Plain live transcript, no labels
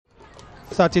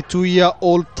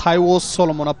32-year-old Taiwo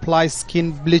Solomon applies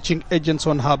skin bleaching agents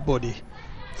on her body.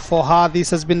 For her, this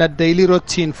has been a daily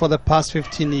routine for the past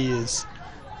 15 years.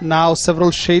 Now,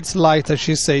 several shades lighter,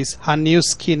 she says, her new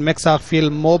skin makes her feel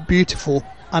more beautiful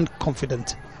and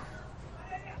confident.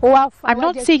 I'm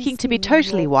not seeking to be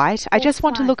totally white, I just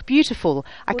want to look beautiful.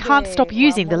 I can't stop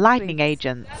using the lightening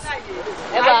agents.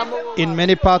 In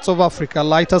many parts of Africa,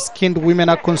 lighter-skinned women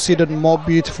are considered more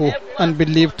beautiful and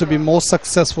believed to be more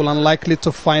successful and likely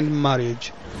to find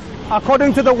marriage.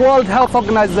 According to the World Health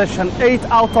Organization, 8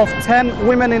 out of 10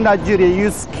 women in Nigeria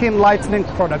use skin lightening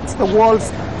products, the world's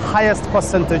highest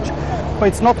percentage. But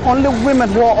it's not only women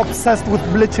who are obsessed with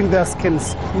bleaching their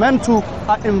skins. Men too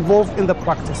are involved in the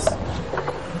practice.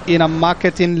 In a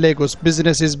market in Lagos,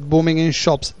 business is booming in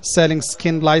shops selling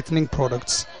skin lightening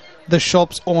products. The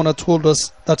shop's owner told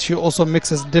us that she also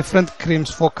mixes different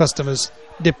creams for customers,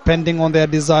 depending on their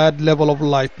desired level of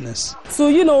lightness. So,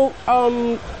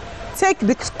 take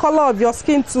the color of your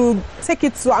skin to take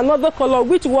it to another color,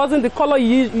 which wasn't the color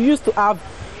you used to have.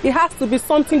 It has to be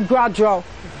something gradual.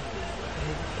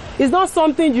 It's not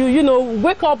something you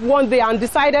wake up one day and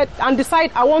decide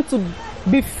I want to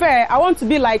be fair, I want to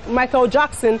be like Michael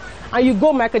Jackson, and you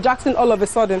go Michael Jackson all of a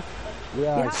sudden.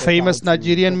 Famous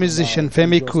Nigerian musician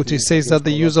Femi Kuti says that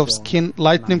the use of skin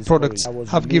lightening products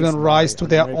have given rise to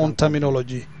their own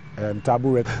terminology.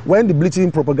 When the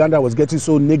bleaching propaganda was getting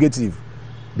so negative,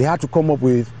 they had to come up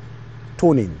with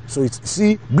toning. So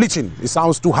see, bleaching, it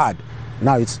sounds too hard.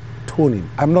 Now it's toning.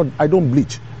 I don't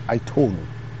bleach, I tone.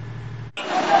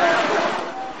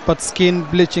 But skin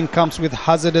bleaching comes with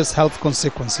hazardous health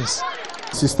consequences.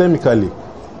 Systemically,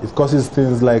 it causes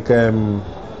things like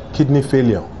kidney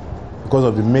failure because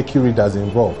of the mercury that's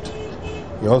involved.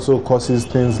 It also causes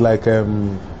things like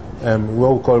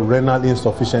what we call renal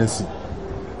insufficiency.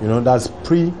 That's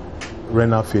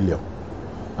pre-renal failure.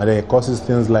 And then it causes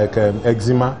things like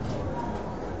eczema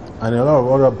and a lot of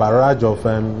other barrage of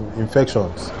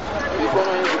infections.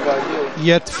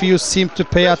 Yet few seem to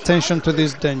pay attention to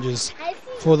these dangers.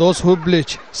 For those who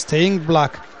bleach, staying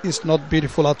black is not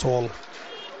beautiful at all.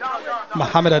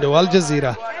 Mohammed Adow, Al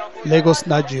Jazeera, Lagos,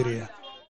 Nigeria.